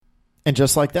And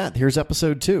just like that, here's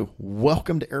episode 2.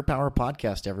 Welcome to Air Power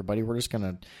Podcast, everybody. We're just going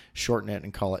to shorten it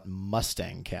and call it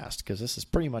Mustang Cast because this is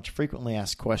pretty much frequently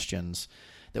asked questions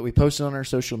that we posted on our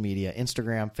social media,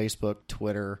 Instagram, Facebook,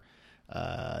 Twitter.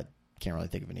 Can't really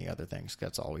think of any other things.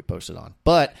 That's all we posted on.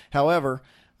 But, however,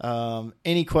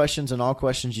 any questions and all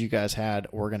questions you guys had,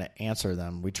 we're going to answer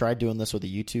them. We tried doing this with a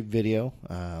YouTube video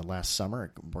last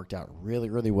summer. It worked out really,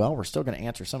 really well. We're still going to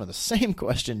answer some of the same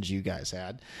questions you guys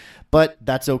had, but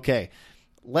that's okay.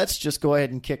 Let's just go ahead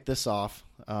and kick this off.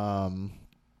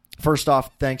 First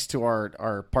off, thanks to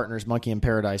our partners, Monkey in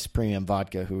Paradise Premium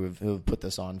Vodka, who have put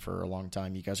this on for a long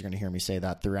time. You guys are going to hear me say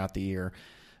that throughout the year.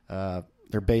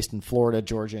 They're based in Florida,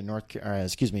 Georgia, and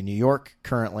New York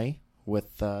currently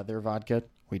with their vodka.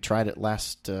 We tried it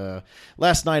last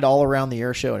night all around the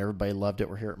air show, and everybody loved it.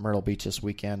 We're here at Myrtle Beach this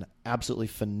weekend. Absolutely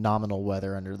phenomenal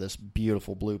weather under this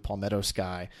beautiful blue palmetto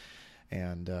sky.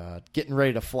 And getting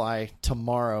ready to fly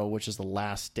tomorrow, which is the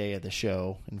last day of the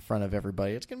show, in front of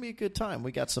everybody. It's going to be a good time.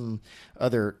 We got some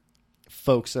other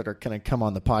folks that are going to come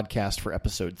on the podcast for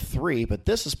episode 3, but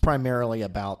this is primarily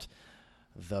about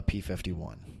the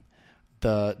P-51.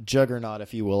 The juggernaut,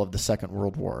 if you will, of the Second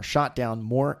World War. Shot down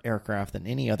more aircraft than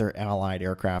any other Allied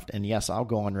aircraft. And yes, I'll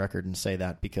go on record and say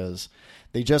that because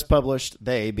they just published,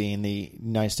 they being the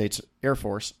United States Air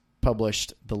Force,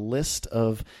 published the list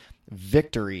of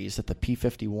victories that the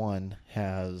P-51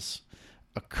 has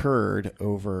occurred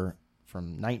over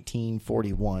from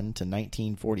 1941 to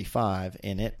 1945.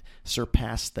 And it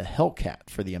surpassed the Hellcat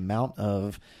for the amount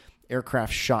of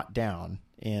aircraft shot down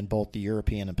in both the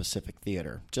European and Pacific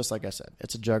theater. Just like I said,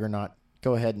 it's a juggernaut.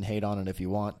 Go ahead and hate on it if you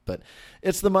want, but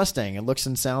it's the Mustang. It looks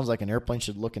and sounds like an airplane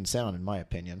should look and sound, in my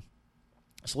opinion.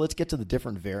 So let's get to the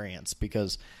different variants,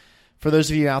 because for those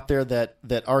of you out there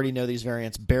that already know these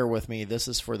variants, bear with me. This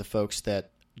is for the folks that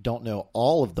don't know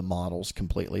all of the models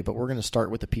completely, but we're going to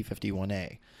start with the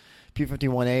P-51A.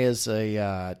 P-51A is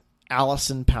a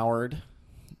Allison-powered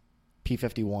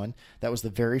P-51. That was the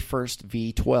very first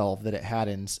V12 that it had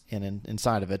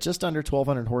inside of it. Just under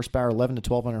 1,200 horsepower, 11 to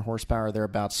 1,200 horsepower,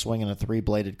 thereabouts, swinging a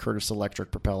 3-bladed Curtiss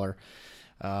electric propeller.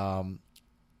 The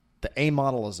A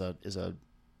model is a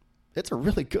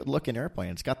really good-looking airplane.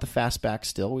 It's got the fastback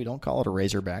still. We don't call it a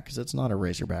Razorback because it's not a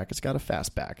Razorback. It's got a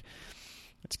fastback.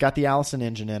 It's got the Allison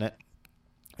engine in it.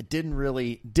 It didn't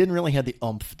really have the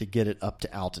oomph to get it up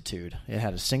to altitude. It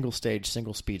had a single-stage,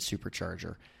 single-speed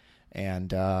supercharger.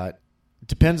 And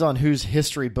depends on whose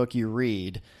history book you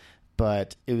read,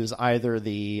 but it was either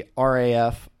the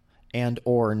RAF and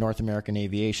or North American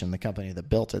Aviation, the company that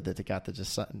built it, that got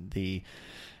the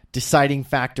deciding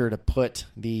factor to put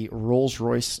the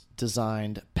Rolls-Royce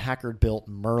designed Packard-built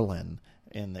Merlin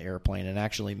in the airplane, and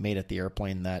actually made it the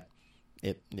airplane that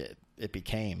it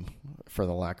became, for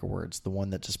the lack of words, the one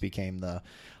that just became the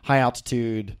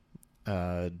high-altitude,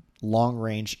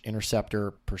 long-range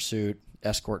interceptor pursuit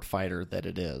escort fighter that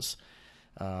it is.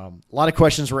 A lot of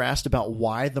questions were asked about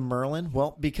why the Merlin.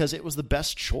 Well, because it was the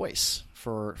best choice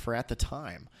for at the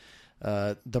time.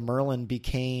 The Merlin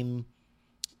became,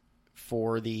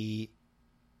 for the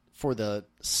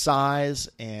size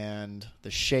and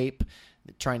the shape,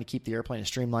 trying to keep the airplane as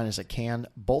streamlined as it can.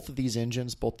 Both of these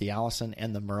engines, both the Allison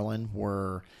and the Merlin,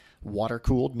 were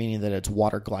water-cooled, meaning that it's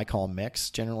water-glycol mix,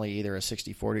 generally either a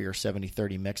 60-40 or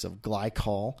 70-30 mix of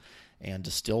glycol and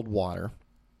distilled water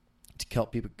to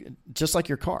help people, just like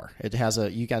your car. It has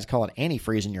you guys call it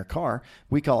antifreeze in your car.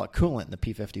 We call it coolant in the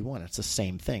P-51. It's the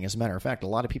same thing. As a matter of fact, a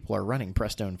lot of people are running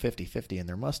Prestone 50/50 in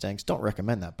their Mustangs. Don't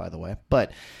recommend that, by the way.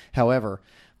 But, however,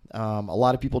 a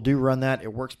lot of people do run that.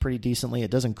 It works pretty decently. It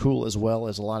doesn't cool as well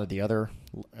as a lot of the other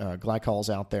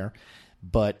glycols out there.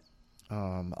 But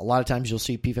a lot of times you'll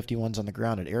see P-51s on the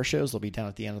ground at air shows. They'll be down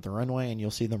at the end of the runway, and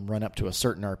you'll see them run up to a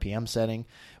certain RPM setting.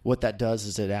 What that does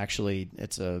is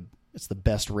it's the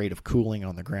best rate of cooling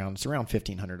on the ground. It's around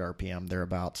 1,500 RPM,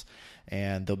 thereabouts.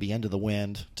 And they'll be into the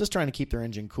wind, just trying to keep their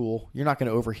engine cool. You're not going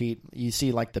to overheat. You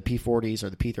see like the P-40s or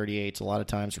the P-38s a lot of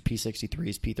times, or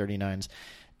P-63s, P-39s.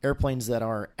 Airplanes that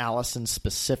are Allison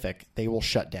specific, they will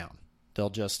shut down.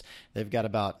 They've got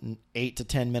about 8 to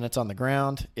 10 minutes on the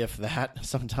ground, if that,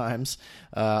 sometimes,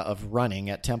 of running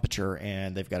at temperature,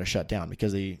 and they've got to shut down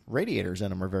because the radiators in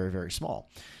them are very, very small.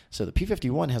 So the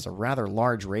P-51 has a rather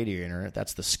large radiator.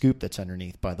 That's the scoop that's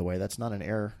underneath, by the way. That's not an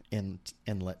air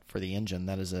inlet for the engine.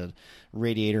 That is a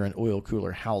radiator and oil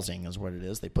cooler housing is what it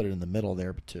is. They put it in the middle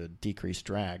there to decrease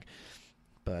drag.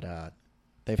 But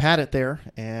they've had it there,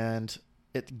 and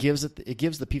it gives the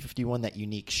P-51 that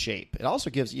unique shape. It also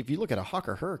gives, if you look at a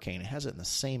Hawker Hurricane, it has it in the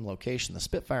same location. The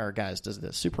Spitfire guys,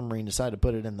 the Supermarine, decided to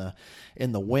put it in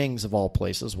the wings of all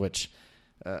places, which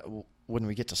when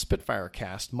we get to Spitfire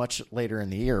cast much later in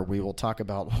the year, we will talk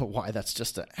about why that's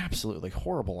just an absolutely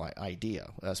horrible idea,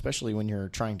 especially when you're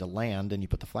trying to land and you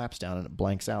put the flaps down and it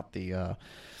blanks out the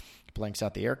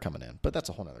air coming in. But that's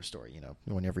a whole other story.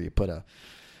 Whenever you put a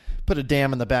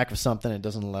dam in the back of something, it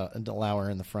doesn't allow air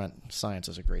in the front. Science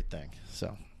is a great thing.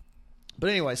 So, but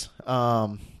anyways,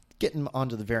 getting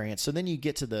onto the variants. So then you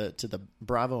get to the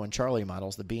Bravo and Charlie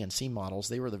models, the B and C models.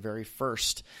 They were the very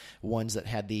first ones that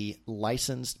had the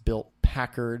licensed built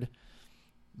Packard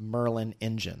Merlin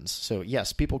engines. So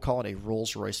yes, people call it a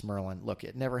Rolls-Royce Merlin. Look,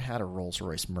 it never had a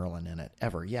Rolls-Royce Merlin in it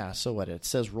ever. Yeah, so what? It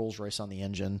says Rolls-Royce on the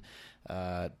engine,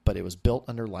 but it was built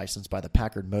under license by the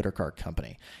Packard Motor Car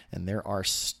Company. And there are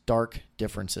stark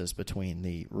differences between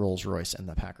the Rolls-Royce and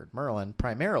the Packard Merlin,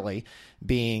 primarily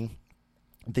being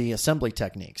the assembly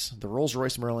techniques. The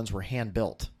Rolls-Royce Merlins were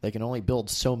hand-built. They can only build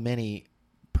so many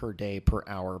per day, per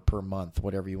hour, per month,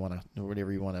 whatever you want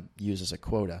to use as a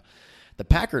quota. The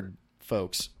Packard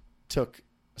folks took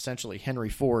essentially Henry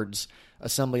Ford's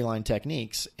assembly line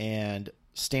techniques and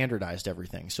standardized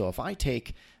everything. So if I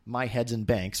take my heads and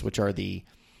banks, which are the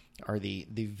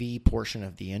V portion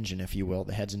of the engine, if you will,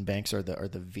 the heads and banks are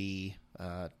the V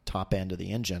top end of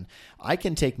the engine. I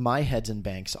can take my heads and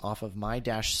banks off of my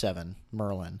Dash 7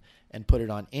 Merlin and put it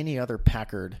on any other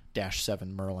Packard Dash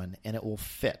 7 Merlin, and it will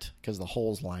fit because the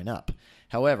holes line up.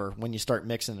 However, when you start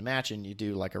mixing and matching, you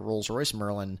do like a Rolls-Royce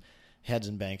Merlin heads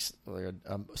and banks or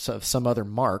some other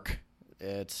mark,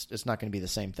 it's not going to be the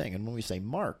same thing. And when we say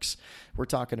marks, we're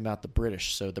talking about the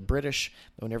British. So the British,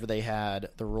 whenever they had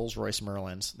the Rolls-Royce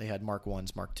Merlins, they had Mark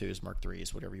 1s, Mark 2s, Mark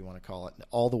 3s, whatever you want to call it,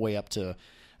 all the way up to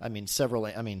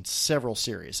several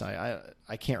series.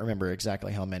 I can't remember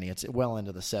exactly how many. It's well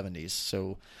into the 70s.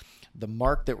 So the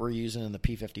mark that we're using in the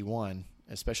P-51,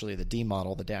 especially the D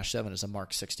model, the Dash 7, is a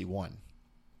Mark 61.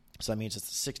 So that means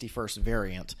it's the 61st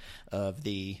variant of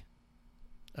the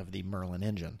Merlin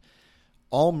engine.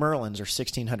 All Merlins are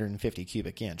 1,650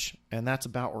 cubic inch, and that's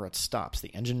about where it stops.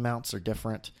 The engine mounts are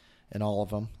different in all of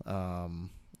them, and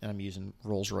I'm using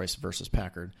Rolls-Royce versus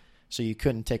Packard. So you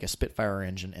couldn't take a Spitfire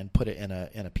engine and put it in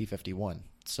a P-51.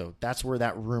 So that's where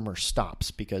that rumor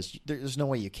stops, because there's no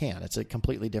way you can. It's a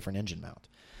completely different engine mount.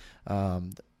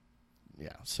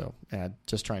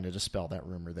 Just trying to dispel that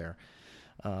rumor there.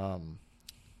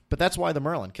 But that's why the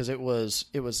Merlin, because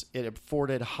it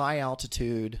afforded high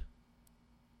altitude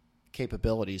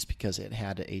capabilities because it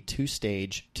had a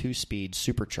 2-stage, 2-speed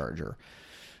supercharger.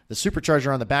 The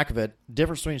supercharger on the back of it,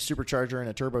 difference between a supercharger and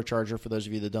a turbocharger, for those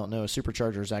of you that don't know, a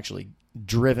supercharger is actually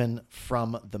driven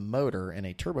from the motor, and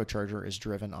a turbocharger is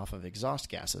driven off of exhaust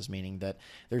gases, meaning that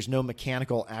there's no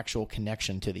mechanical actual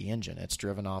connection to the engine. It's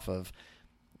driven off of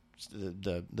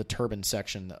the turbine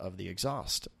section of the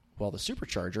exhaust. Well, the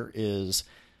supercharger is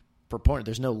proponent.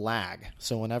 There's no lag,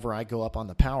 so whenever I go up on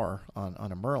the power on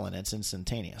a Merlin, it's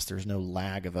instantaneous. There's no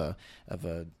lag of a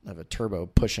turbo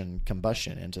pushing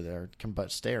combustion into their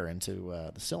combust air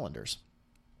into the cylinders.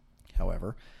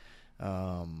 However,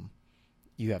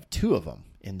 you have 2 of them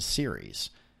in series,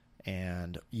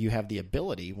 and you have the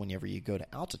ability, whenever you go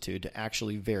to altitude, to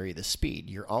actually vary the speed.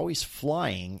 You're always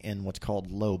flying in what's called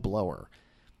low blower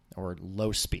or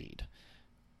low speed.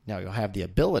 Now you'll have the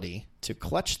ability to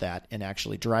clutch that and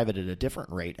actually drive it at a different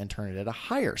rate and turn it at a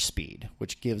higher speed,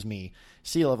 which gives me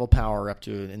sea level power up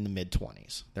to in the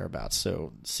mid-20s, thereabouts.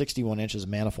 So 61 inches of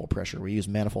manifold pressure. We use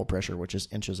manifold pressure, which is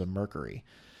inches of mercury.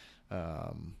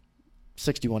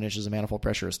 61 inches of manifold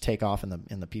pressure is takeoff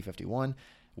in the P-51.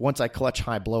 Once I clutch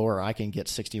high blower, I can get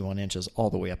 61 inches all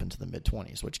the way up into the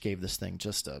mid-20s, which gave this thing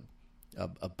just a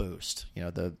boost.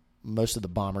 Most of the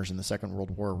bombers in the Second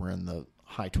World War were in the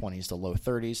high 20s to low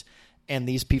 30s, and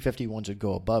these P-51s would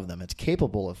go above them. It's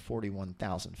capable of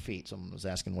 41,000 feet. Someone was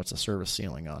asking what's the service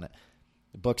ceiling on it.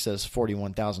 The book says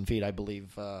 41,000 feet. I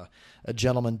believe a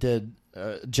gentleman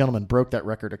broke that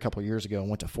record a couple years ago and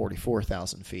went to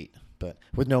 44,000 feet, but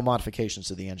with no modifications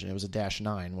to the engine. It was a Dash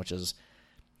 9, which is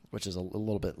a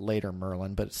little bit later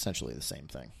Merlin, but essentially the same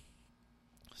thing.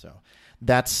 So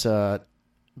that's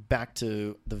back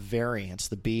to the variants.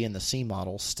 The B and the C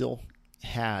models still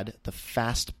had the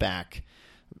fastback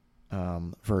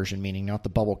version, meaning not the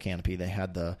bubble canopy. They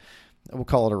had we'll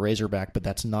call it a Razorback, but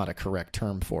that's not a correct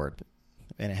term for it.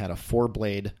 And it had a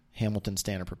 4-blade Hamilton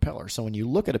standard propeller. So when you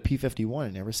look at a P-51,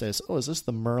 it never says, oh, is this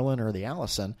the Merlin or the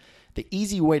Allison? The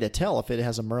easy way to tell if it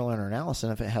has a Merlin or an Allison,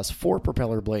 if it has 4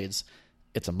 propeller blades,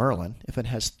 it's a Merlin. If it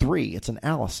has 3, it's an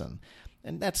Allison.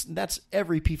 And that's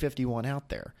every P-51 out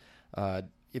there.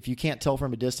 if you can't tell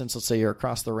from a distance, let's say you're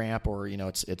across the ramp or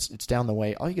it's down the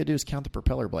way, all you got to do is count the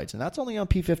propeller blades, and that's only on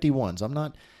P-51s.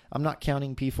 I'm not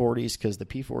counting P-40s because the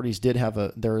P-40s did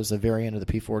have there is a variant of the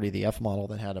P-40, the F model,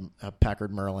 that had a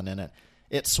Packard Merlin in it.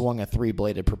 It swung a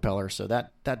 3-bladed propeller, so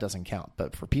that doesn't count.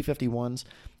 But for P-51s,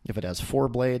 if it has 4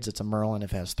 blades, it's a Merlin.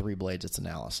 If it has 3 blades, it's an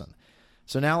Allison.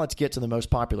 So now let's get to the most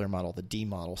popular model, the D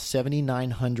model.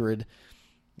 7,900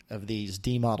 of these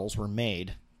D models were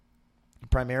made,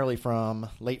 primarily from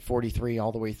late 43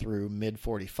 all the way through mid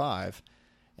 45.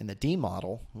 And the D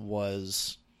model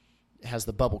has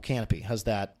the bubble canopy, has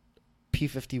that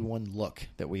P-51 look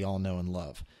that we all know and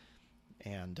love.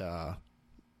 And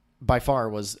by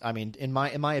far in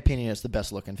my opinion, it's the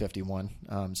best looking 51.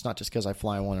 It's not just because I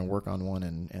fly one and work on one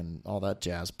and all that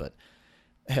jazz, but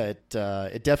it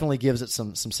definitely gives it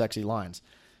some sexy lines.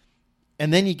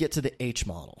 And then you get to the H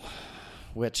model,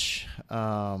 which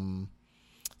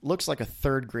looks like a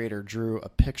third grader drew a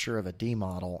picture of a D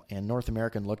model, and North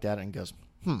American looked at it and goes,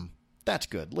 that's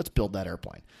good. Let's build that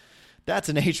airplane. That's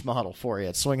an H model for you.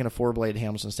 It's swinging a 4-blade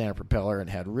Hamilton standard propeller and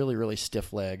had really, really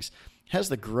stiff legs. Has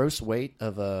the gross weight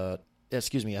of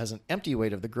has an empty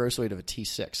weight of the gross weight of a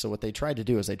T6. So what they tried to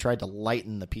do is they tried to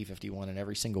lighten the P-51 in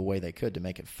every single way they could to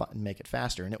make it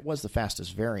faster, and it was the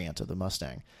fastest variant of the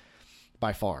Mustang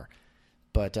by far,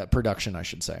 but production, I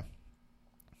should say.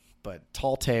 But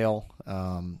tall tail,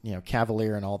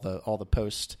 Cavalier and all the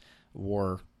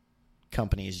post-war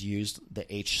companies used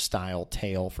the H-style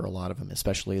tail for a lot of them,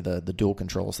 especially the dual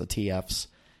controls, the TFs.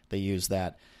 They use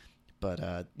that.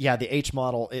 But the H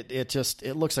model, it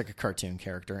looks like a cartoon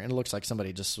character, and it looks like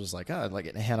somebody just was like,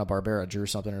 like Hanna-Barbera drew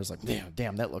something, and it was like,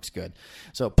 damn, that looks good.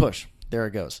 So push, there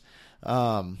it goes.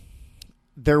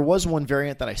 There was one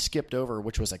variant that I skipped over,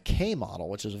 which was a K model,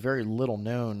 which is a very little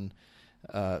known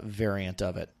variant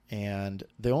of it. And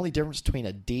the only difference between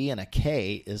a D and a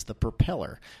K is the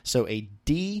propeller. So a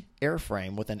D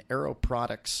airframe with an Aero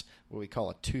Products, what we call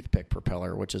a toothpick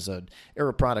propeller, which is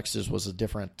Aero Products was a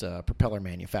different propeller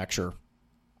manufacturer.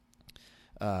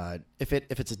 If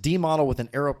it's a D model with an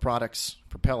Aero Products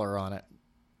propeller on it,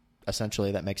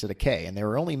 essentially that makes it a K, and they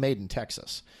were only made in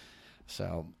Texas.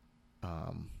 So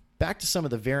back to some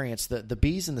of the variants, the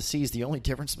Bs and the Cs, the only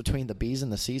difference between the Bs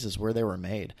and the Cs is where they were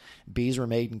made. Bs were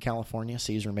made in California,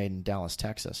 Cs were made in Dallas,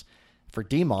 Texas. For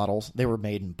D models, they were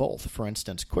made in both. For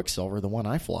instance, Quicksilver, the one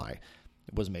I fly,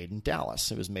 was made in Dallas.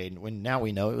 It was made now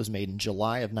we know it was made in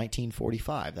July of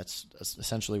 1945. That's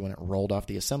essentially when it rolled off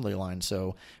the assembly line.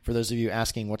 So for those of you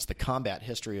asking what's the combat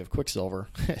history of Quicksilver,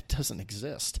 it doesn't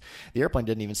exist. The airplane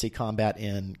didn't even see combat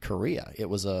in Korea. It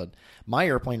was my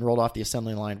airplane rolled off the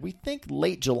assembly line, we think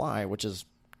late July, which is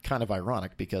kind of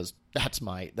ironic because that's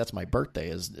my birthday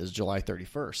is July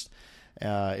 31st.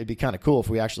 It'd be kind of cool if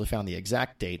we actually found the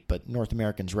exact date, but North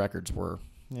American's records were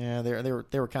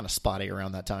they were kind of spotty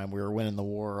around that time. We were winning the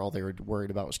war. All they were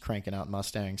worried about was cranking out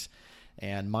Mustangs.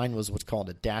 And mine was what's called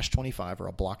a Dash 25 or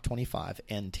a Block 25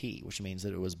 NT, which means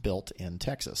that it was built in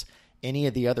Texas. Any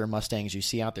of the other Mustangs you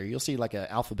see out there, you'll see like an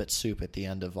alphabet soup at the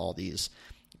end of all these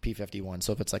P-51.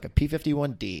 So if it's like a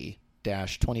P-51D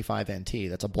Dash 25 NT,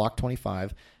 that's a Block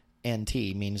 25 NT,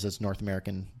 means it's North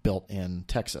American built in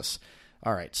Texas.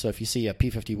 All right, so if you see a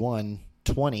P-51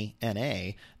 20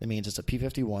 NA, that means it's a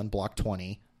P-51 Block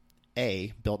 20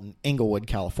 A built in Inglewood,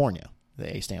 California.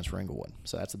 The A stands for Inglewood.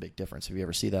 So that's a big difference. If you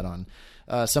ever see that on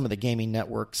some of the gaming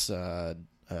networks, I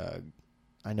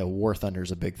know War Thunder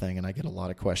is a big thing, and I get a lot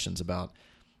of questions about,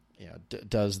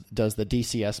 does the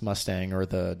DCS Mustang or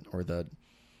the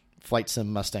Flight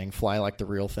Sim Mustang fly like the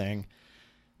real thing?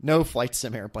 No Flight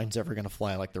Sim airplane's ever going to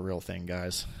fly like the real thing,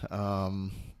 guys. A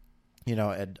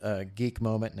geek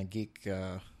moment and a geek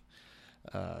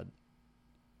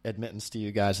admittance to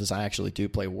you guys is I actually do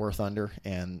play War Thunder,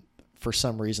 and for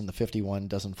some reason the 51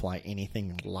 doesn't fly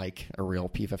anything like a real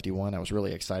P-51. I was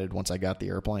really excited once I got the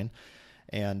airplane,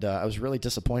 and I was really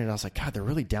disappointed. I was like, God, they're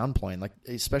really downplaying, like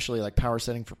especially like power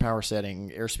setting for power setting,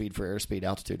 airspeed for airspeed,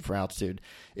 altitude for altitude.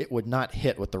 It would not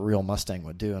hit what the real Mustang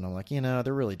would do, and I'm like,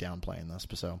 they're really downplaying this.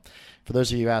 So for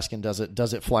those of you asking, does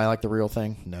it fly like the real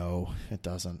thing? No, it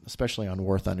doesn't. Especially on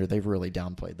War Thunder, they've really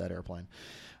downplayed that airplane.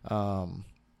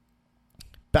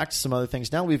 Back to some other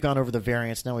things. Now we've gone over the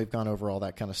variants. Now we've gone over all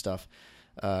that kind of stuff.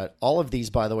 All of these,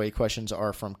 by the way, questions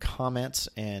are from comments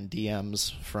and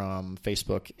DMs from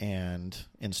Facebook and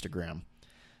Instagram.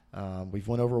 We've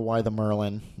went over why the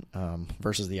Merlin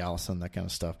versus the Allison, that kind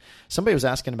of stuff. Somebody was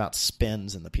asking about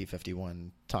spins in the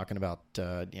P-51, talking about,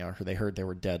 they heard they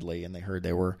were deadly and they heard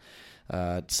they were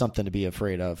something to be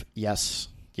afraid of. Yes,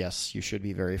 you should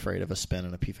be very afraid of a spin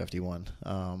in a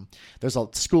P-51. There's a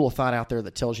school of thought out there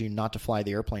that tells you not to fly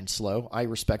the airplane slow. I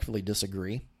respectfully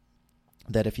disagree.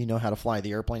 that if you know how to fly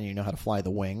the airplane and you know how to fly the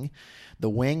wing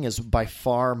is by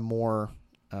far more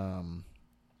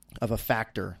of a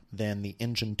factor than the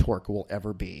engine torque will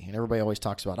ever be. And everybody always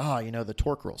talks about, the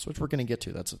torque rules, which we're going to get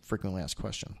to. That's a frequently asked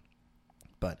question.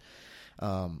 But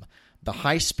the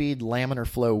high-speed laminar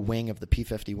flow wing of the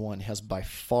P-51 has by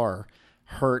far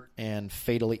hurt and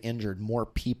fatally injured more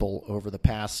people over the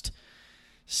past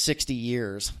 60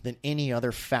 years than any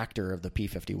other factor of the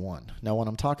P-51. Now, what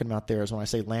I'm talking about there is when I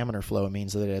say laminar flow, it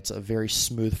means that it's a very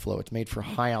smooth flow. It's made for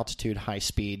high-altitude,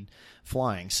 high-speed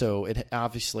flying. So it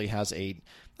obviously has I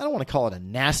don't want to call it a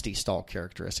nasty stall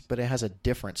characteristic, but it has a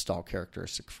different stall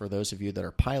characteristic. For those of you that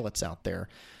are pilots out there,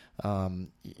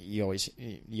 you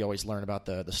always learn about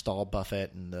the stall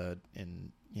buffet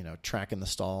and tracking the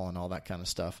stall and all that kind of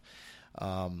stuff.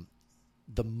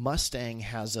 The Mustang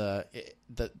has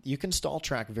you can stall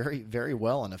track very, very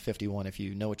well in a 51 if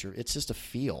you know what it's just a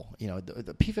feel.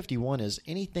 The P-51 is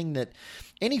any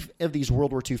of these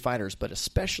World War II fighters, but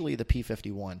especially the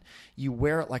P-51, you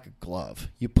wear it like a glove.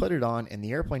 You put it on and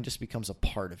the airplane just becomes a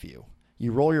part of you.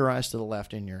 You roll your eyes to the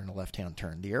left and you're in a left-hand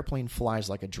turn. The airplane flies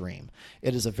like a dream.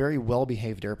 It is a very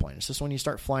well-behaved airplane. It's just when you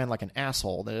start flying like an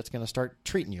asshole that it's going to start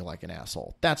treating you like an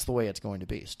asshole. That's the way it's going to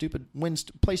be.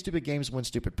 Play stupid games, win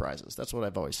stupid prizes. That's what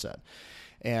I've always said.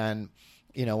 And,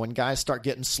 when guys start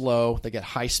getting slow, they get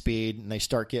high speed, and they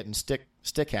start getting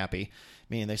stick happy,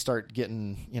 meaning they start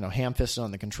getting, ham-fisted on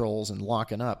the controls and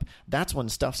locking up, that's when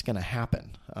stuff's going to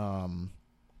happen.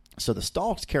 So the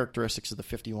stall characteristics of the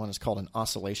 51 is called an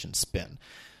oscillation spin.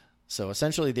 So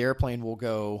essentially the airplane will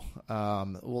go,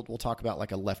 we'll talk about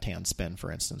like a left-hand spin,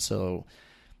 for instance. So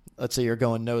let's say you're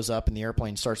going nose up and the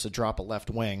airplane starts to drop a left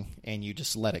wing and you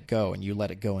just let it go and you let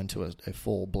it go into a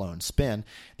full-blown spin.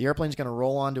 The airplane's going to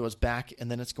roll onto its back and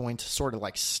then it's going to sort of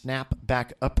like snap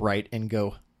back upright and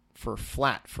go for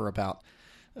flat for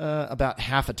about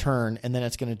half a turn, and then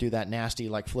it's going to do that nasty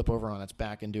like flip over on its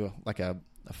back and do a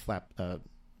flap,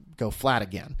 go flat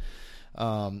again.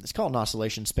 It's called an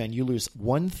oscillation spin. You lose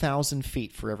 1,000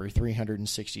 feet for every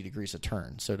 360 degrees of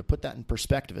turn. So to put that in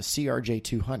perspective, a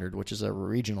CRJ-200, which is a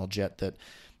regional jet that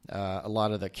a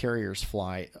lot of the carriers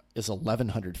fly, is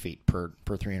 1,100 feet per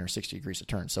 360 degrees of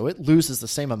turn. So it loses the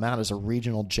same amount as a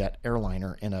regional jet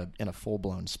airliner in a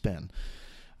full-blown spin.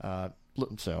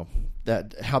 So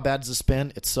how bad is the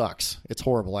spin? It sucks. It's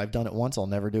horrible. I've done it once. I'll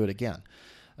never do it again.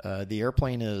 The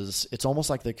airplane it's almost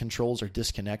like the controls are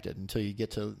disconnected until you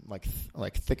get to like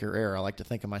thicker air. I like to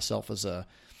think of myself as a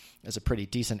pretty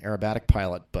decent aerobatic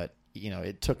pilot, but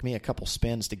it took me a couple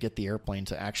spins to get the airplane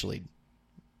to actually,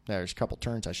 there's a couple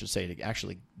turns I should say, to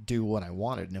actually do what I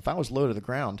wanted. And if I was low to the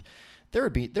ground, there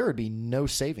would be no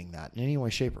saving that in any way,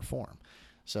 shape, or form.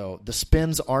 So the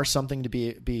spins are something to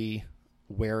be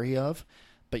wary of.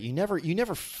 But you never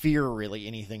fear really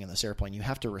anything in this airplane. You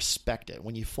have to respect it.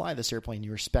 When you fly this airplane,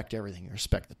 you respect everything. You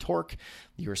respect the torque,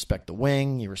 you respect the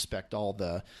wing, you respect all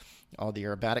the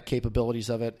aerobatic capabilities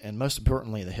of it, and most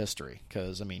importantly, the history.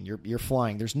 Because you're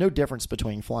flying. There's no difference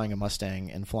between flying a Mustang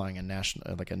and flying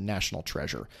a national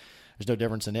treasure. There's no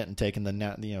difference in it and taking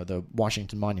the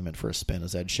Washington Monument for a spin,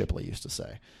 as Ed Shipley used to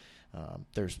say.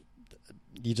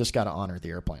 You just got to honor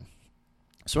the airplane.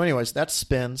 So, anyways, that's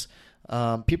spins.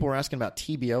 People were asking about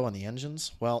TBO on the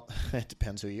engines. Well, it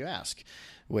depends who you ask,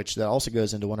 which that also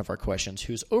goes into one of our questions: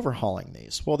 who's overhauling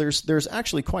these? Well, there's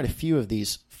actually quite a few of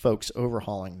these folks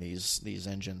overhauling these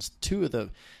engines. Two of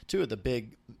the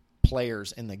big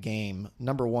players in the game.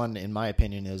 Number one, in my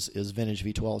opinion, is Vintage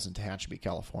V12s in Tehachapi,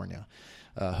 California.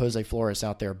 Jose Flores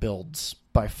out there builds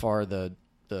by far the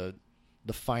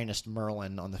finest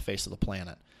Merlin on the face of the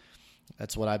planet.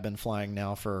 That's what I've been flying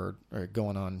now for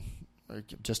going on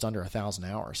just under 1,000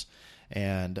 hours.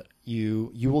 And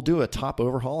you will do a top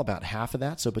overhaul about half of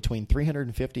that. So between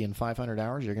 350 and 500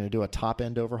 hours, you're going to do a top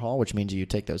end overhaul, which means you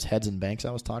take those heads and banks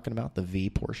I was talking about, the V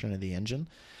portion of the engine,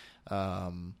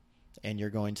 and you're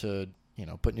going to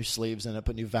put new sleeves in it,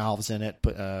 put new valves in it,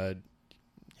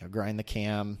 grind the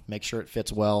cam, make sure it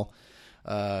fits well.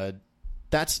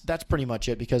 That's pretty much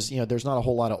it, because there's not a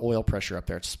whole lot of oil pressure up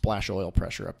there. It's splash oil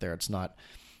pressure up there. It's not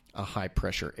a high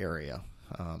pressure area.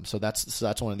 So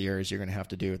that's one of the areas you're going to have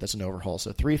to do. That's an overhaul.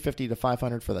 So 350 to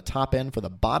 500 for the top end. For the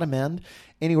bottom end,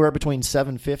 anywhere between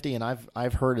 750 and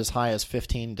I've heard as high as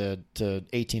 15 to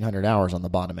 1,800 hours on the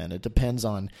bottom end. It depends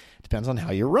on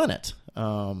how you run it.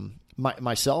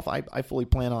 Myself, I fully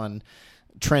plan on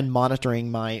trend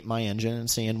monitoring my engine and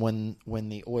seeing when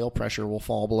the oil pressure will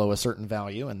fall below a certain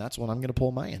value, and that's when I'm going to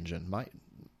pull my engine.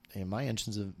 My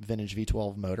engine's a vintage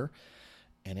V12 motor,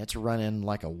 and it's running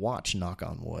like a watch, knock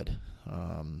on wood.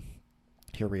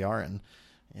 Here we are in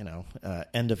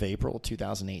end of April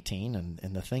 2018,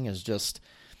 and the thing is just,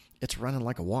 it's running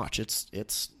like a watch.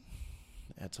 It's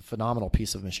a phenomenal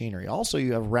piece of machinery. Also,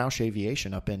 you have Roush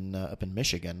Aviation up in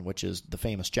Michigan, which is the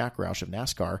famous Jack Roush of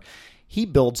NASCAR. He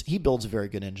builds a very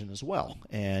good engine as well,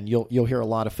 and you'll hear a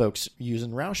lot of folks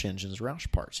using Roush engines,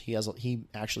 Roush parts. He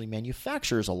actually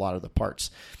manufactures a lot of the parts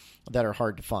that are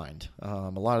hard to find. A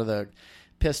lot of the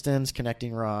pistons,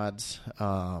 connecting rods.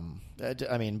 I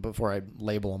mean, before I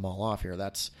label them all off here,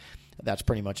 that's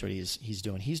pretty much what he's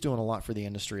doing. He's doing a lot for the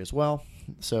industry as well.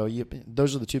 So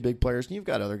those are the two big players. And you've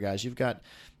got other guys. You've got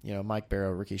Mike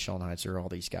Barrow, Ricky Schulneitzer, all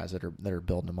these guys that are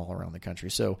building them all around the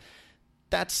country. So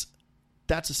that's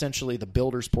essentially the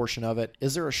builders portion of it.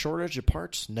 Is there a shortage of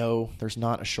parts? No, there's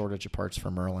not a shortage of parts for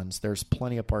Merlins. There's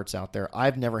plenty of parts out there.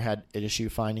 I've never had an issue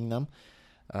finding them.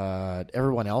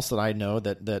 Everyone else that I know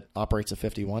that operates a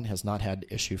 51 has not had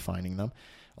issue finding them.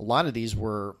 A lot of these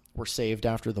were saved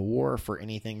after the war for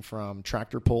anything from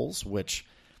tractor pulls, which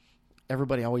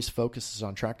everybody always focuses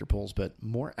on tractor pulls, but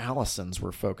more Allisons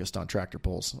were focused on tractor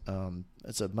pulls.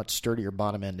 It's a much sturdier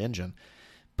bottom end engine.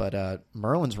 But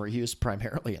Merlins were used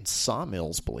primarily in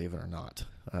sawmills, believe it or not.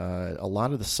 A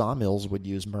lot of the sawmills would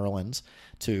use Merlins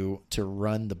to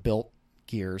run the built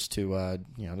gears to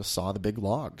saw the big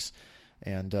logs.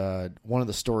 And one of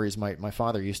the stories my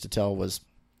father used to tell was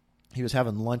he was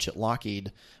having lunch at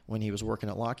Lockheed when he was working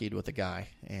at Lockheed with a guy,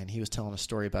 and he was telling a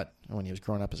story about when he was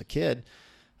growing up as a kid.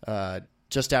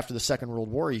 Just after the Second World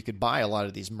War, you could buy a lot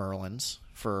of these Merlins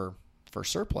for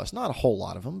surplus. Not a whole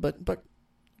lot of them, but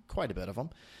quite a bit of them.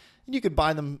 And you could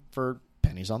buy them for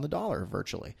pennies on the dollar,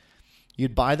 virtually.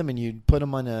 You'd buy them and you'd put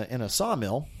them in a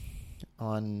sawmill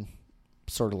on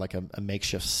sort of like a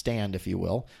makeshift stand, if you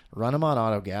will. Run them on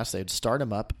auto gas. They'd start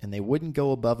them up, and they wouldn't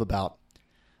go above about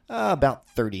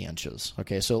 30 inches.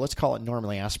 Okay, so let's call it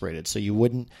normally aspirated. So you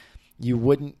wouldn't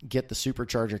get the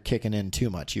supercharger kicking in too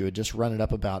much. You would just run it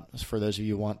up about, for those of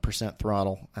you who want percent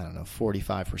throttle,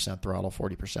 45% throttle,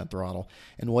 40% throttle.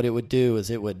 And what it would do is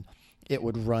it would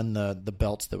run the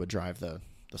belts that would drive the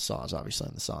saws, obviously,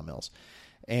 in the sawmills.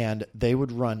 And they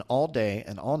would run all day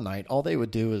and all night. All they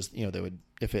would do is,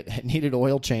 if it needed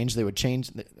oil change, they would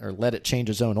change or let it change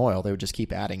its own oil. They would just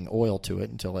keep adding oil to it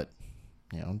until it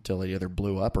either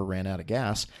blew up or ran out of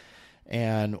gas.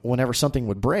 And whenever something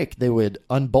would break, they would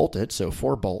unbolt it, so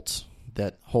 4 bolts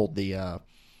that hold the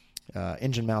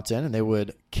engine mounts in, and they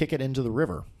would kick it into the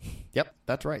river. Yep,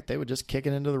 that's right. They would just kick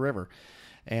it into the river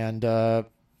and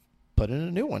put in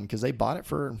a new one because they bought it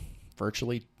for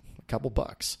virtually a couple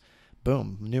bucks.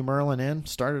 Boom, new Merlin in,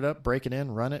 start it up, break it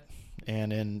in, run it,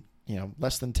 and in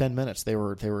less than 10 minutes they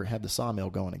had the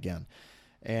sawmill going again.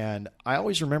 And I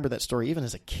always remember that story, even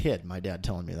as a kid, my dad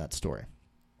telling me that story.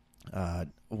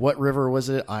 What river was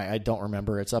it? I don't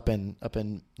remember. It's up in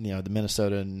the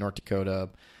Minnesota and North Dakota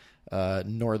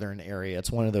northern area. It's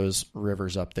one of those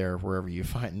rivers up there wherever you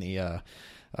find the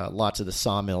lots of the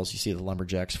sawmills. You see the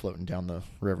lumberjacks floating down the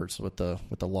rivers with the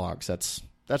logs. That's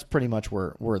pretty much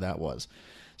where that was.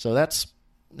 So that's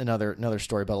another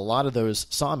story. But a lot of those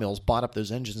sawmills bought up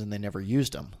those engines and they never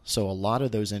used them. So a lot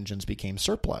of those engines became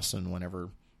surplus. And whenever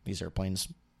these airplanes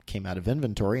came out of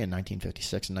inventory in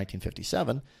 1956 and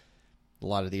 1957, a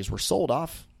lot of these were sold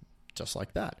off just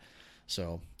like that.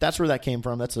 So that's where that came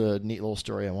from. That's a neat little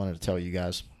story I wanted to tell you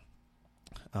guys.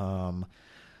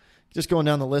 Just going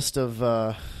down the list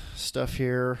of stuff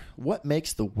here. What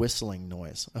makes the whistling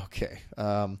noise? Okay.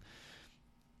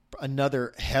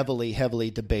 Another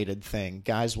heavily debated thing.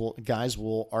 Guys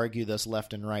will argue this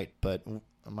left and right, but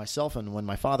myself and when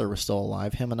my father was still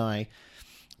alive, him and I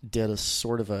did a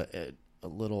sort of a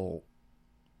little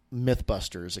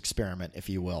Mythbusters experiment, if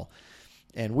you will.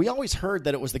 And we always heard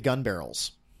that it was the gun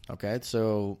barrels. Okay,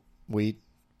 so we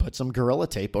put some Gorilla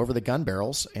Tape over the gun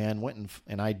barrels and went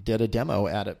and I did a demo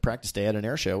at a practice day at an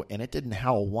air show, and it didn't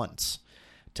howl once.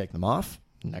 Take them off,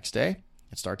 next day,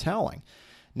 it starts howling.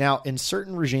 Now, in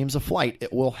certain regimes of flight,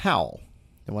 it will howl.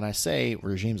 And when I say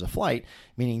regimes of flight,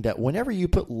 meaning that whenever you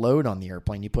put load on the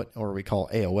airplane, you put, or we call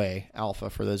AOA, alpha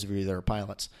for those of you that are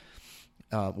pilots,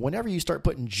 whenever you start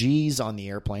putting G's on the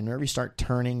airplane, whenever you start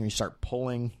turning or you start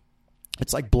pulling,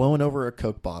 it's like blowing over a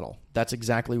Coke bottle. That's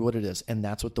exactly what it is, and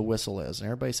that's what the whistle is. And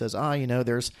everybody says,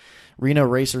 there's Reno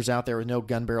racers out there with no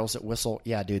gun barrels that whistle.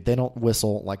 Yeah, dude, they don't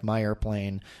whistle like my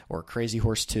airplane or Crazy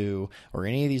Horse 2 or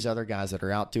any of these other guys that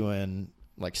are out doing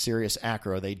like serious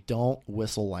acro. They don't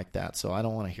whistle like that, so I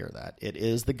don't want to hear that. It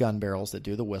is the gun barrels that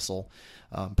do the whistle.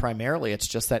 Primarily, it's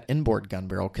just that inboard gun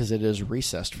barrel because it is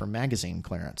recessed for magazine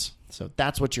clearance. So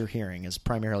that's what you're hearing is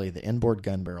primarily the inboard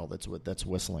gun barrel that's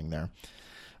whistling there.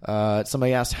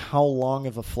 Somebody asked, how long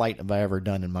of a flight have I ever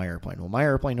done in my airplane? Well, my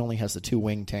airplane only has the 2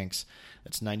 wing tanks.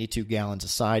 It's 92 gallons a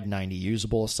side, 90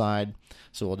 usable a side.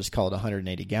 So we'll just call it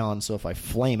 180 gallons. So if I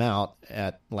flame out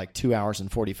at like 2 hours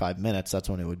and 45 minutes, that's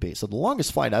when it would be. So the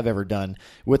longest flight I've ever done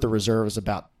with the reserve is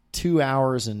about 2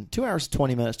 hours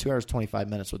 20 minutes, 2 hours 25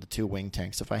 minutes with the 2 wing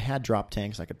tanks. If I had drop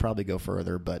tanks, I could probably go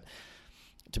further, but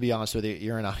to be honest with you,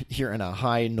 you're in a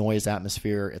high noise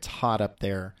atmosphere. It's hot up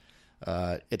there.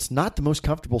 It's not the most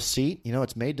comfortable seat.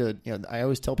 It's made to, I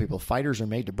always tell people fighters are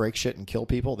made to break shit and kill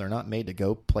people. They're not made to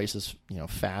go places,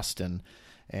 fast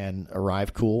and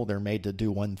arrive cool. They're made to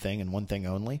do one thing and one thing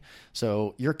only.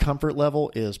 So your comfort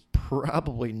level is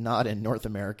probably not in North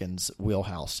Americans'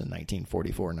 wheelhouse in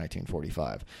 1944,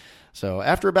 1945. So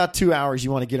after about 2 hours,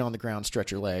 you want to get on the ground, stretch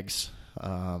your legs,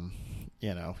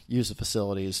 use the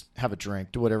facilities, have a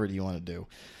drink, do whatever you want to do.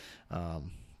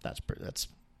 That's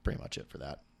pretty much it for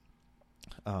that.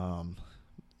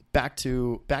 Back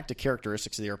to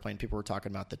characteristics of the airplane. People were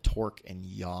talking about the torque and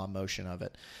yaw motion of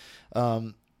it.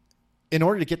 In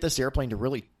order to get this airplane to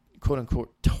really quote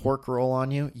unquote torque roll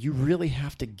on you, you really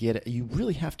have to get it. You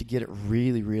really have to get it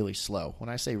really, really slow. When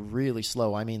I say really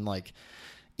slow, I mean like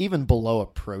even below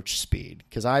approach speed.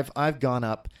 Because I've gone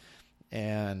up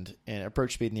and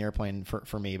approach speed in the airplane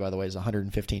for me, by the way, is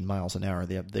 115 miles an hour.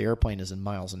 The airplane is in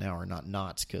miles an hour, not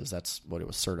knots, because that's what it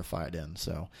was certified in.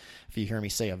 So if you hear me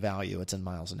say a value, it's in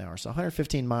miles an hour. So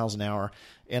 115 miles an hour,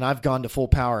 and I've gone to full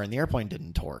power, and the airplane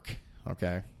didn't torque.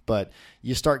 Okay, but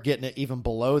you start getting it even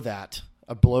below that,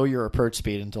 below your approach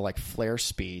speed into like flare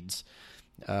speeds,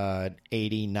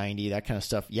 80, 90, that kind of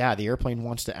stuff. Yeah, the airplane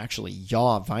wants to actually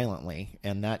yaw violently,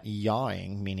 and that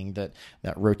yawing, meaning that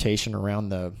rotation around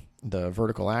the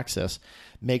vertical axis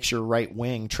makes your right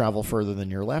wing travel further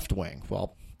than your left wing.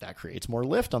 Well, that creates more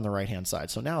lift on the right-hand side.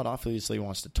 So now it obviously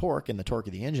wants to torque, and the torque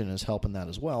of the engine is helping that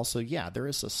as well. So yeah, there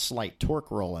is a slight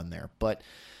torque roll in there, but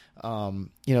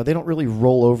they don't really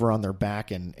roll over on their back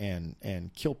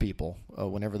and kill people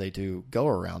whenever they do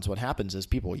go-arounds. What happens is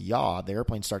people yaw, the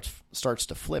airplane starts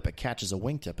to flip, it catches a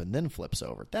wingtip and then flips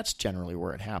over. That's generally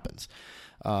where it happens.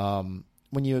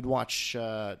 When you would watch,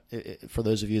 for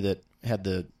those of you that had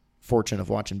the fortune of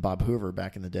watching Bob Hoover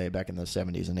back in the day, back in the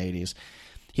 70s and 80s,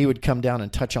 he would come down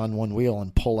and touch on one wheel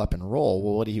and pull up and roll.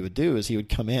 Well, what he would do is he would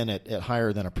come in at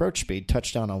higher than approach speed,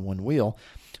 touch down on one wheel,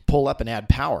 pull up and add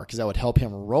power, because that would help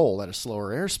him roll at a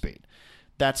slower airspeed.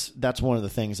 That's one of the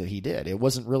things that he did. It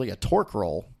wasn't really a torque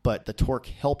roll, but the torque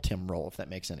helped him roll, if that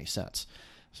makes any sense.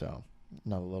 So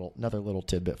another little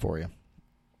tidbit for you.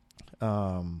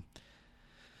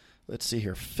 Let's see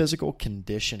here. Physical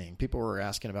conditioning. People were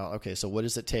asking about, okay, so what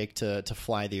does it take to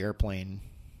fly the airplane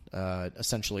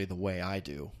essentially the way I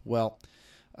do? Well,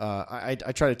 I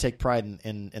try to take pride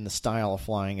in the style of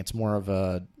flying. It's more of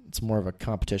a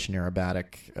competition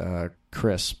aerobatic,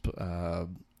 crisp,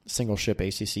 single ship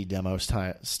ACC demo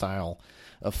style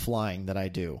of flying that I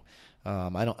do.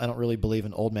 I don't really believe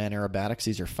in old man aerobatics.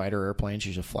 These are fighter airplanes.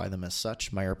 You should fly them as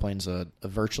such. My airplane's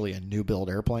virtually a new build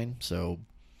airplane, so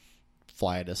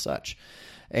fly it as such.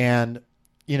 And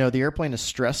the airplane is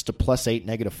stressed to +8,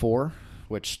 -4,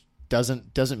 which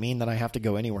doesn't mean that I have to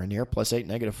go anywhere near +8,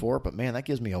 -4, but man, that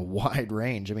gives me a wide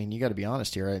range. I mean, you got to be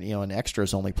honest here. An extra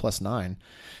is only +9,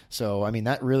 so I mean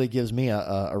that really gives me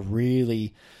a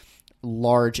really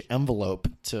large envelope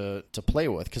to play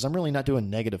with, because I'm really not doing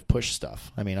negative push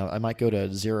stuff. I mean, I might go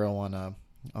to 0 on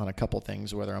a couple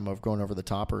things, whether I'm going over the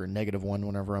top, or -1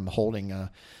 whenever I'm holding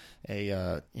a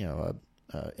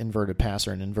inverted pass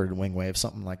or an inverted wing wave,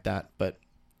 something like that. But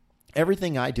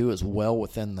everything I do is well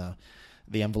within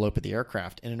the envelope of the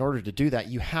aircraft. And in order to do that,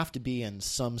 you have to be in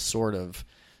some sort of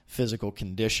physical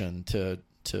condition to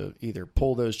either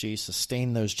pull those Gs,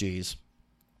 sustain those Gs.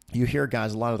 You hear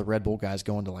guys, a lot of the Red Bull guys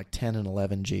going to like 10 and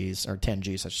 11 Gs, or 10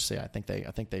 Gs, I should say. I think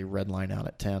they red line out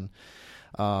at 10.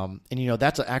 And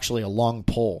that's actually a long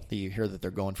pull that you hear that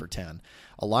they're going for 10.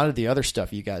 A lot of the other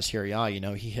stuff you guys hear,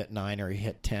 he hit 9 or he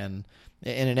hit 10.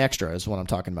 And an extra is what I'm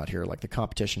talking about here, like the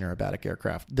competition aerobatic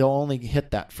aircraft. They'll only hit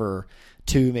that for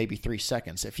 2, maybe 3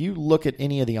 seconds. If you look at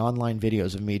any of the online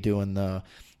videos of me doing the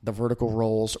vertical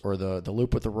rolls or the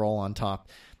loop with the roll on top,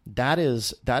 that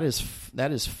is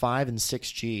 5 and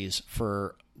 6 Gs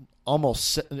for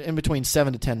almost in between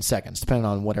 7 to 10 seconds, depending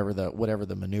on whatever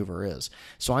the maneuver is.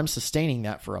 So I'm sustaining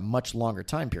that for a much longer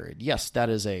time period. Yes, that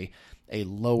is a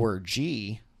lower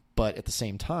G, but at the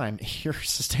same time, you're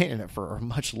sustaining it for a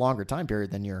much longer time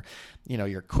period than your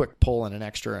quick pull and an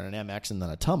extra and an MX and then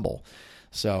a tumble.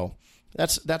 So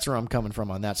that's where I'm coming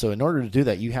from on that. So in order to do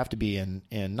that, you have to be in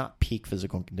not peak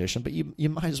physical condition, but you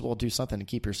might as well do something to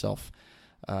keep yourself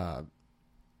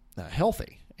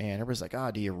healthy. And everybody's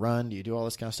like, do you run? Do you do all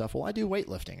this kind of stuff? Well, I do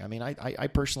weightlifting. I mean, I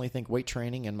personally think weight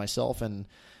training, and myself and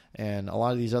a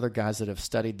lot of these other guys that have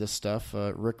studied this stuff,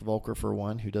 Rick Volker for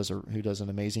one, who does an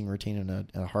amazing routine in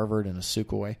a Harvard and a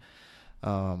Sukhoi,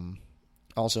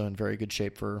 also in very good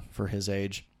shape for his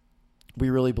age. We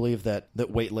really believe that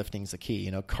weightlifting is the key.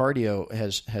 Cardio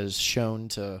has shown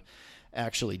to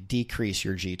actually decrease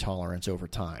your G tolerance over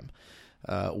time.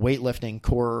 Weightlifting,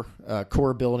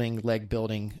 core building, leg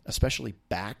building, especially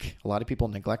back. A lot of people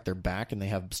neglect their back, and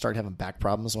they start having back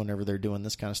problems whenever they're doing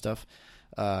this kind of stuff.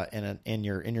 And in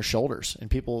your shoulders.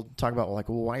 And people talk about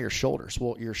why your shoulders?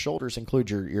 Well, your shoulders include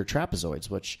your trapezoids,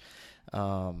 which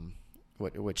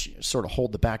sort of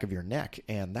hold the back of your neck,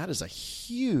 and that is a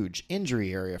huge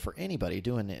injury area for anybody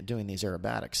doing these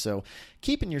aerobatics. So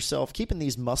keeping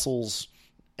these muscles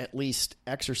at least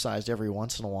exercised every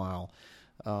once in a while.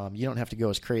 You don't have to go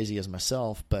as crazy as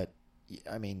myself, but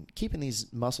I mean, keeping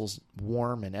these muscles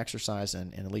warm and exercised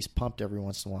and at least pumped every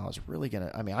once in a while is really going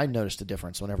to, I noticed a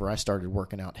difference whenever I started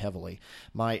working out heavily.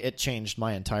 It changed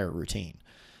my entire routine.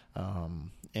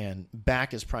 And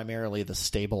back is primarily the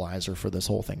stabilizer for this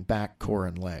whole thing, back, core,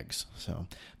 and legs. So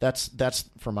that's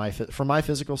for my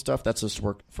physical stuff. That's just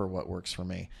for what works for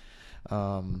me.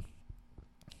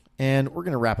 And we're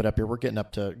going to wrap it up here. We're getting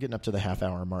up to the half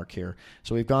hour mark here.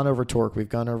 So we've gone over torque. We've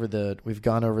gone over the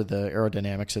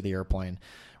aerodynamics of the airplane.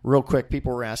 Real quick,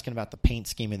 people were asking about the paint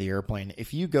scheme of the airplane.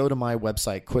 If you go to my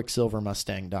website,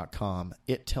 quicksilvermustang.com,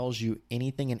 it tells you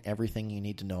anything and everything you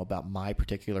need to know about my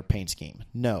particular paint scheme.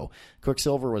 No,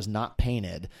 Quicksilver was not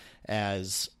painted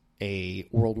as a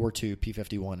World War II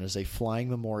P-51. It is a flying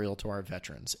memorial to our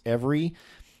veterans. Every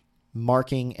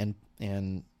marking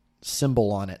and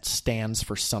symbol on it stands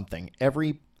for something.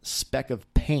 Every speck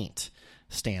of paint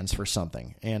stands for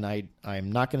something. And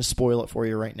I'm not going to spoil it for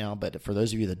you right now, but for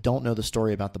those of you that don't know the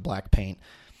story about the black paint,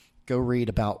 go read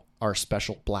about our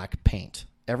special black paint.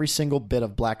 Every single bit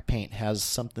of black paint has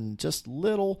something, just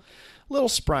little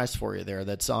surprise for you there,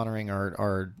 that's honoring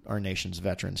our nation's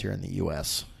veterans here in the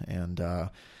U.S. And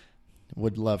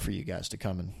would love for you guys to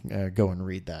come and go and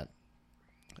read that.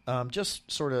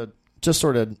 Just sort of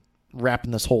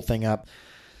wrapping this whole thing up,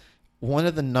 one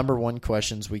of the number one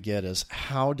questions we get is,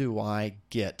 how do I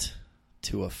get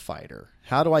to a fighter?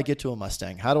 How do I get to a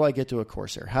Mustang? How do I get to a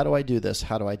Corsair? How do I do this?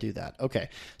 How do I do that? Okay,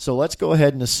 so let's go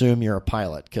ahead and assume you're a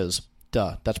pilot, because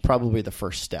that's probably the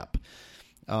first step.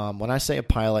 When I say a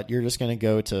pilot, you're just going to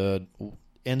go to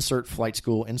insert flight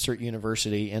school, insert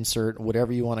university, insert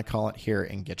whatever you want to call it here,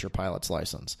 and get your pilot's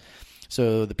license.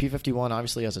 So the P-51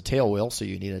 obviously has a tail wheel, so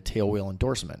you need a tail wheel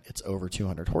endorsement. It's over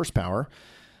 200 horsepower,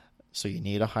 so you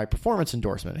need a high performance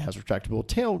endorsement. It has retractable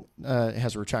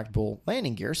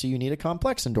landing gear, so you need a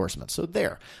complex endorsement. So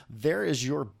there is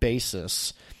your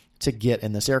basis to get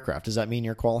in this aircraft. Does that mean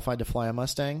you're qualified to fly a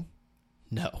Mustang?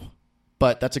 No.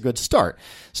 But that's a good start.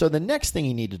 So the next thing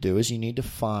you need to do is you need to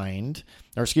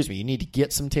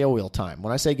get some tail wheel time.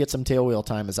 When I say get some tail wheel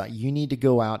time, is that you need to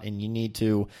go out and you need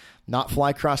to not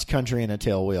fly cross country in a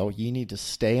tail wheel. You need to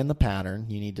stay in the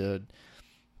pattern. You need to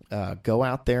go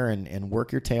out there and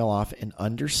work your tail off and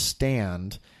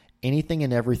understand anything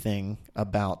and everything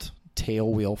about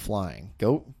tail wheel flying.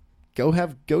 Go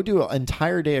do an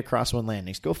entire day of crosswind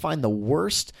landings. Go find the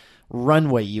worst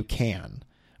runway you can.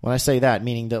 When I say that,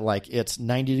 meaning that it's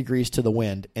 90 degrees to the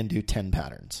wind, and do 10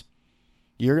 patterns.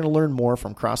 You're going to learn more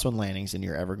from crosswind landings than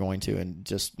you're ever going to in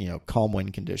just, calm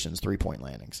wind conditions, 3-point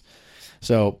landings.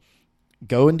 So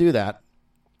go and do that.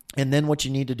 And then what you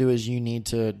need to do is you need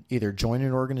to either join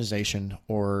an organization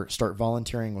or start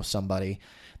volunteering with somebody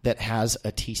that has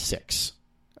a T6.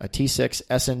 A T6,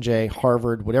 SNJ,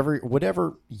 Harvard,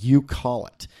 whatever you call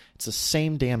it. It's the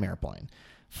same damn airplane.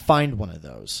 Find one of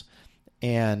those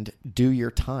and do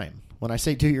your time. When I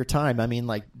say do your time, I mean,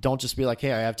 don't just be like,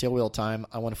 hey, I have tail wheel time.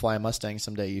 I want to fly a Mustang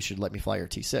someday. You should let me fly your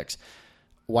T6.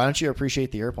 Why don't you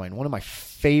appreciate the airplane? One of my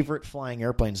favorite flying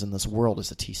airplanes in this world is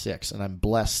a T6, and I'm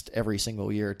blessed every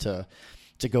single year to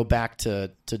go back to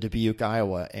Dubuque,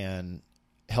 Iowa, and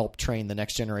help train the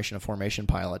next generation of formation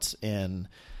pilots in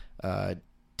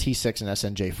T6 and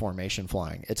SNJ formation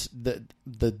flying. It's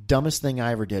the dumbest thing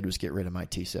I ever did was get rid of my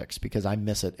T6 because I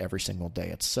miss it every single day.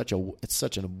 It's such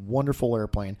a wonderful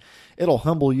airplane. It'll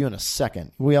humble you in a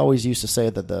second. We always used to say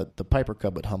that the Piper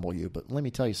Cub would humble you, but let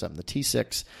me tell you something. The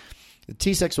T6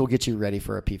 will get you ready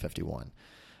for a P-51.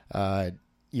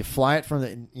 You fly it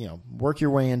from work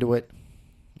your way into it.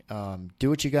 Do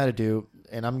what you got to do.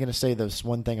 And I'm going to say this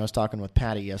one thing. I was talking with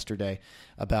Patty yesterday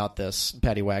about this,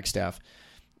 Patty Wagstaff.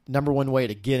 Number one way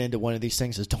to get into one of these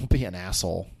things is don't be an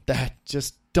asshole.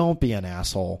 Just don't be an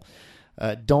asshole.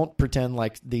 Don't pretend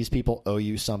like these people owe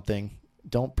you something.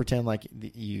 Don't pretend like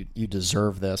you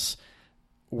deserve this.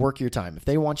 Work your time. If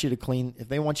they want you to clean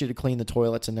the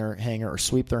toilets in their hangar, or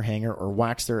sweep their hangar, or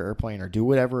wax their airplane, or do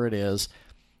whatever it is,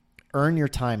 earn your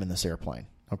time in this airplane.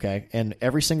 Okay. And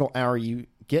every single hour you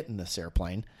get in this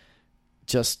airplane,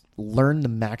 just learn the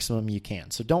maximum you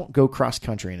can. So don't go cross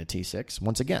country in a T6.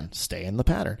 Once again, stay in the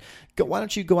pattern. Why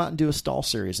don't you go out and do a stall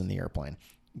series in the airplane?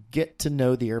 Get to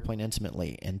know the airplane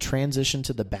intimately and transition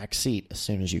to the back seat as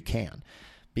soon as you can,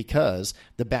 because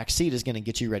the back seat is going to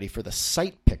get you ready for the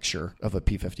sight picture of a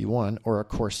P-51 or a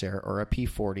Corsair or a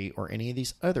P-40 or any of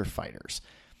these other fighters.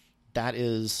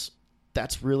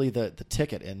 That's really the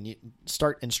ticket. And you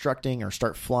start instructing or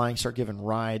start flying, start giving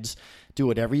rides, do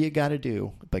whatever you got to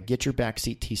do, but get your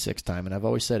backseat T6 time. And I've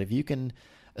always said, if you can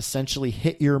essentially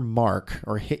hit your mark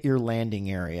or hit your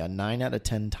landing area 9 out of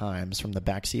 10 times from the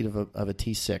backseat of a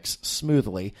T6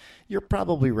 smoothly, you're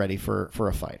probably ready for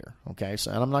a fighter. Okay.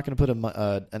 So, and I'm not going to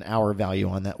put an hour value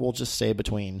on that. We'll just say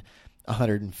between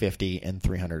 150 and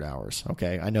 300 hours.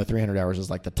 Okay. I know 300 hours is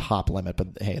like the top limit,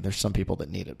 but hey, there's some people that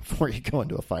need it before you go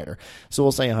into a fighter. So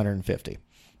we'll say 150.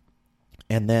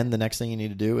 And then the next thing you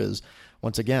need to do is,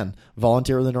 once again,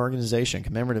 volunteer with an organization.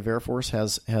 Commemorative Air Force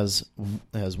has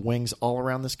wings all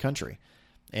around this country,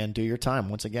 and do your time.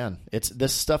 Once again,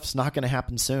 this stuff's not going to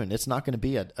happen soon. It's not going to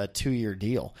be a 2-year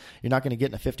deal. You're not going to get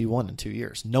in a 51 in 2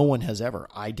 years. No one has ever.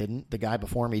 I didn't. The guy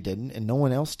before me didn't, and no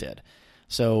one else did.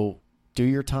 So do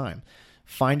your time.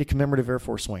 Find a Commemorative Air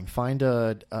Force wing. Find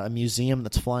a museum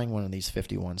that's flying one of these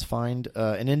 51s. Find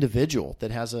an individual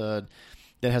that has a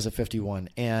 51,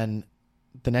 and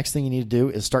the next thing you need to do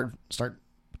is start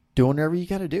doing whatever you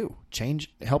got to do.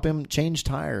 Help him change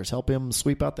tires, help him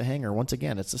sweep out the hangar. Once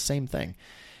again, it's the same thing.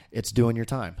 It's doing your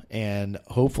time, and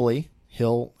hopefully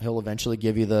he'll eventually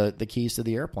give you the keys to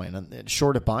the airplane. And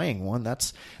short of buying one,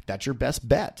 that's your best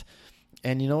bet.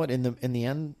 And you know what? In the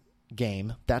end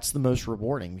game, that's the most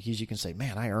rewarding, because you can say,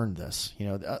 man, I earned this. You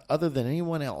know, other than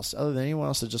anyone else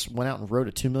that just went out and wrote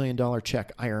a $2 million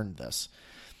check, I earned this.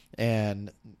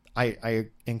 And I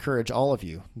encourage all of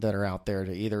you that are out there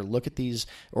to either look at these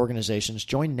organizations,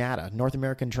 join NATA, North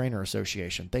American Trainer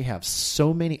Association. They have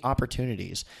so many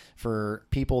opportunities for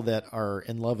people that are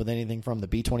in love with anything from the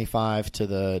B-25 to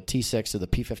the T-6 to the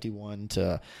P-51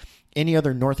 to any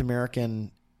other North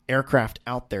American aircraft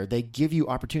out there. They give you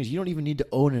opportunities. You don't even need to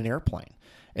own an airplane,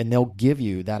 and they'll give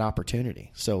you that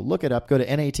opportunity. So look it up. Go to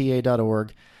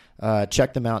nata.org.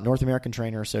 Check them out. North American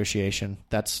Trainer Association.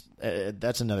 That's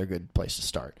another good place to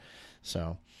start.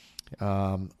 So,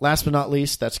 last but not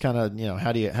least, that's kind of,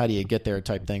 how do you get there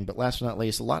type thing. But last but not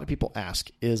least, a lot of people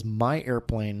ask, is my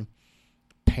airplane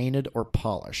painted or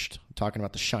polished? I'm talking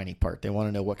about the shiny part. They want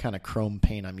to know what kind of chrome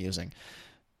paint I'm using.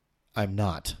 I'm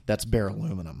not. That's bare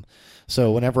aluminum.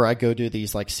 So whenever I go do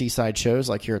these like seaside shows,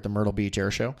 like here at the Myrtle Beach Air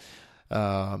Show,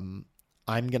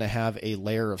 I'm going to have a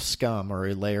layer of scum or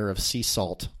a layer of sea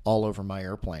salt all over my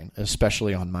airplane,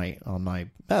 especially on my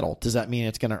metal. Does that mean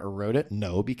it's going to erode it?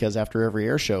 No, because after every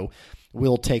air show,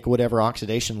 we'll take whatever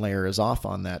oxidation layer is off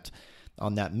on that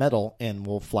metal, and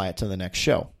we'll fly it to the next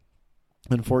show.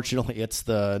 Unfortunately, it's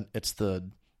the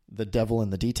devil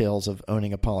in the details of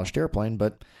owning a polished airplane,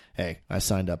 but hey, I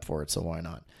signed up for it, so why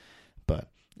not? But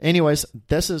anyways,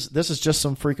 this is just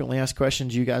some frequently asked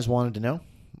questions you guys wanted to know.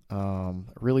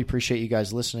 Really appreciate you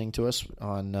guys listening to us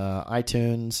on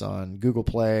iTunes, on Google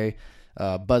Play,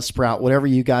 Buzzsprout, whatever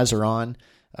you guys are on.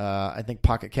 I think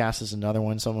Pocket Cast is another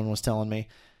one someone was telling me.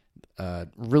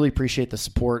 Really appreciate the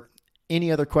support.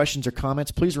 Any other questions or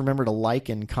comments, please remember to like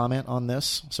and comment on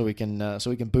this so we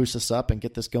can boost this up and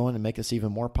get this going and make this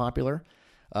even more popular.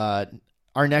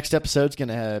 Our next episode is going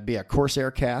to be a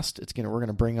Corsair cast. We're going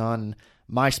to bring on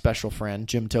my special friend,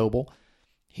 Jim Tobel.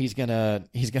 He's gonna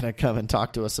come and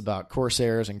talk to us about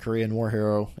Corsairs and Korean War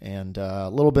Hero, and a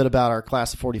little bit about our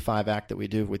Class of 45 act that we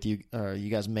do with you. You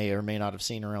guys may or may not have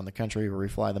seen around the country, where we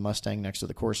fly the Mustang next to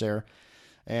the Corsair.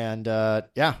 And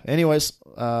anyways,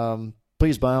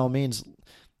 please by all means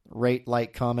rate,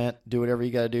 like, comment, do whatever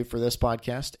you got to do for this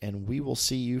podcast, and we will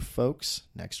see you folks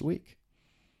next week.